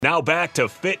Now back to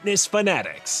Fitness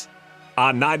Fanatics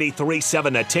on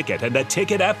 93.7 The Ticket and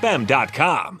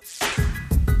theticketfm.com.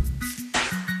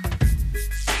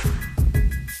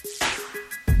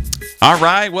 All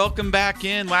right, welcome back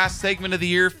in. Last segment of the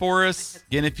year for us.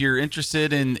 Again, if you're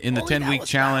interested in the 10-week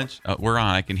challenge, we're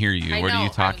on. I can hear you. What are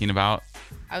you talking about?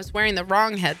 I was wearing the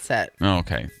wrong headset. Oh,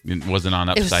 okay. It wasn't on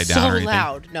It was upside so down or anything?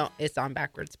 loud. No, it's on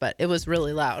backwards, but it was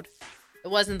really loud.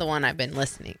 It wasn't the one I've been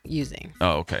using.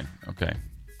 Oh, okay.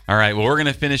 All right, well, we're going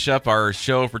to finish up our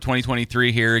show for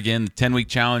 2023 here. Again, the 10-week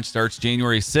challenge starts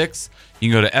January 6th.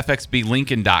 You can go to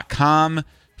fxblincoln.com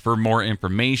for more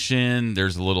information.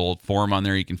 There's a little form on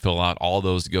there you can fill out. All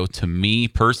those go to me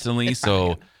personally,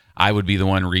 so I would be the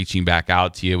one reaching back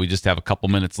out to you. We just have a couple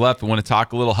minutes left. We want to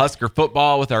talk a little Husker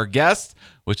football with our guest,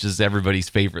 which is everybody's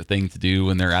favorite thing to do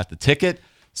when they're at the ticket.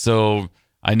 So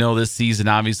I know this season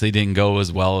obviously didn't go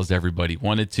as well as everybody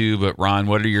wanted to, but Ron,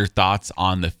 what are your thoughts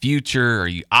on the future? Are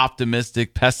you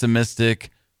optimistic,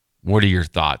 pessimistic? What are your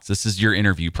thoughts? This is your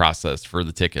interview process for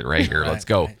the ticket right here. Let's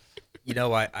go.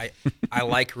 I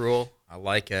like Rule.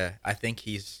 I think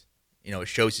he's, it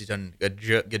shows he's done a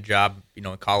good job,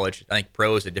 in college. I think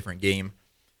pro is a different game.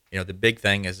 The big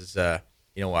thing is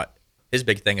his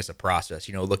big thing is the process.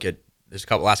 Look at this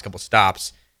last couple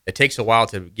stops. It takes a while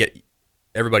to get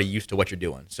everybody used to what you're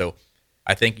doing. So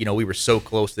I think, we were so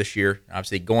close this year.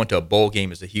 Obviously, going to a bowl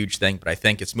game is a huge thing, but I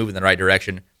think it's moving in the right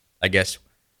direction. I guess,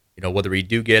 whether we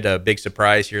do get a big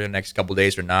surprise here in the next couple of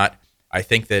days or not, I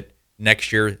think that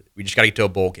next year we just got to get to a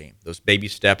bowl game. Those baby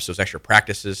steps, those extra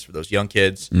practices for those young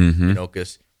kids,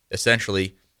 because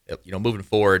essentially, moving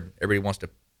forward, nobody wants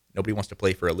to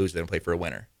play for a loser, they don't play for a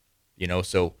winner.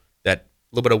 So that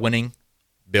little bit of winning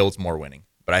builds more winning.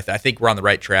 But I think we're on the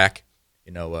right track.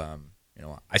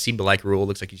 I seem to like Rule.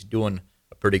 Looks like he's doing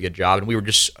a pretty good job. And we were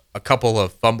just a couple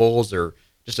of fumbles or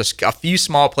just a few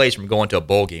small plays from going to a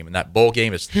bowl game. And that bowl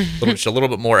game is just a little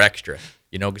bit more extra,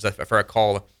 because if I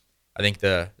recall, I think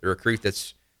the recruit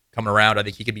that's coming around, I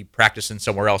think he could be practicing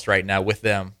somewhere else right now with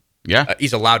them. Yeah.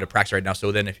 He's allowed to practice right now.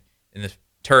 So then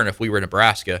if we were in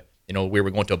Nebraska, we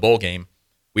were going to a bowl game,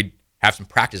 we'd have some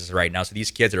practices right now. So these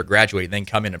kids that are graduating then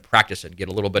come in and practice and get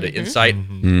a little bit of insight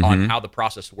on how the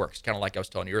process works. Kind of like I was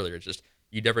telling you earlier, it's just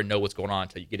you never know what's going on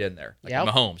until you get in there. Like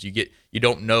Mahomes, you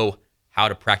don't know how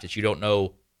to practice. You don't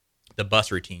know the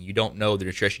bus routine. You don't know the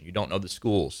nutrition. You don't know the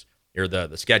schools or the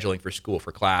scheduling for school,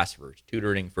 for class, for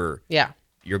tutoring, for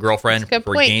your girlfriend,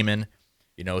 for gaming.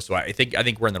 So I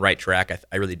think we're in the right track.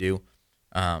 I really do.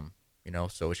 So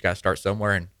we just got to start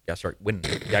somewhere and got to start winning.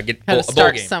 Got to get a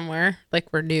bowl game somewhere,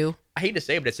 like we're new. I hate to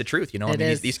say it, but it's the truth.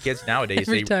 These kids nowadays,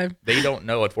 they don't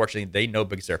know. Unfortunately, they know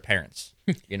because they're parents.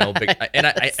 We know. I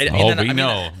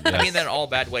mean that in all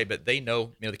bad way, but they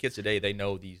know. The kids today, they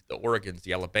know the Oregons,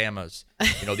 the Alabamas,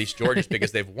 these Georgias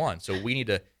because they've won. So we need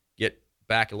to get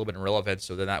back a little bit in relevance,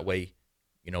 so then that way,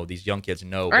 these young kids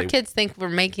know. Our kids think we're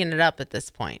making it up at this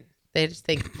point. They just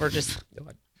think we're just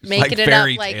making like it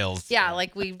fairy up. Tales.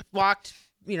 Like we walked,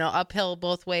 uphill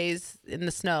both ways in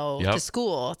the snow to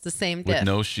school. It's the same with diff.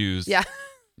 no shoes. Yeah.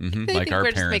 Like our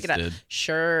parents did.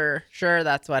 Sure,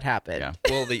 that's what happened. Yeah.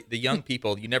 Well, the young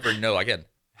people, you never know, again,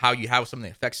 how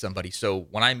something affects somebody. So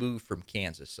when I moved from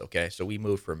Kansas, so we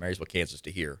moved from Marysville, Kansas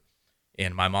to here,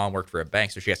 and my mom worked for a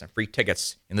bank, so she had some free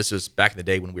tickets, and this was back in the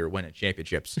day when we were winning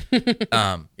championships.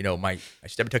 My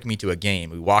step took me to a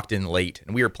game. We walked in late,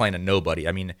 and we were playing a nobody.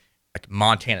 I mean, like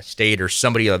Montana State or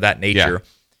somebody of that nature,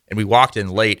 and we walked in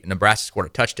late, and Nebraska scored a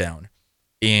touchdown,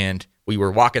 and we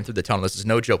were walking through the tunnel. This is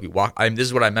no joke. This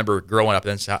is what I remember growing up,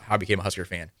 and that's how I became a Husker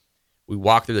fan. We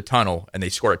walked through the tunnel, and they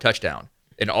scored a touchdown,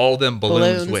 and all them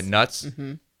balloons went nuts.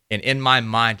 And in my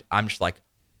mind, I'm just like,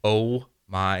 oh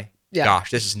my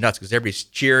gosh, this is nuts, because everybody's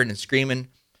cheering and screaming.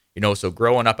 So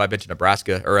growing up, I've been to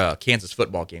Nebraska or Kansas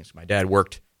football games. My dad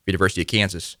worked at the University of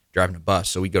Kansas driving a bus,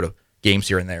 so we go to games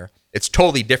here and there. It's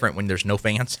totally different when there's no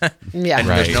fans and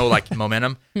there's no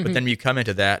momentum. But then you come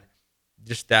into that,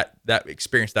 just that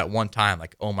experience that one time,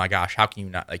 like, oh my gosh, how can you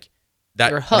not like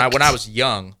that? When I was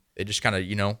young, it just kind of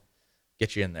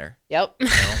get you in there. Yep.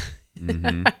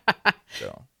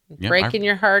 So breaking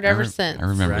your heart ever since. I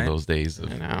remember those days of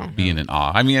being in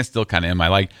awe. I mean, I still kind of am. I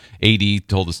like AD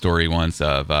told a story once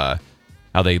of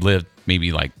how they lived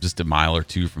maybe like just a mile or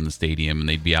two from the stadium, and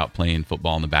they'd be out playing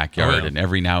football in the backyard, and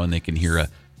every now and then they can hear a.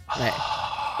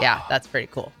 Yeah, that's pretty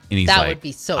cool. And he's that would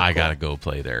be so cool. I got to go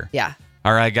play there. Yeah.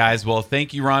 All right, guys. Well,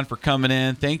 thank you, Ron, for coming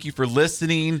in. Thank you for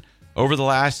listening over the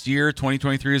last year.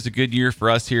 2023 is a good year for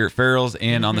us here at Farrell's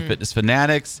and on the Fitness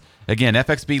Fanatics. Again,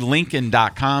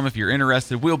 fxblincoln.com if you're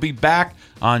interested. We'll be back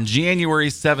on January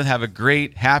 7th. Have a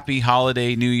great, happy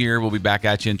holiday new year. We'll be back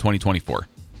at you in 2024.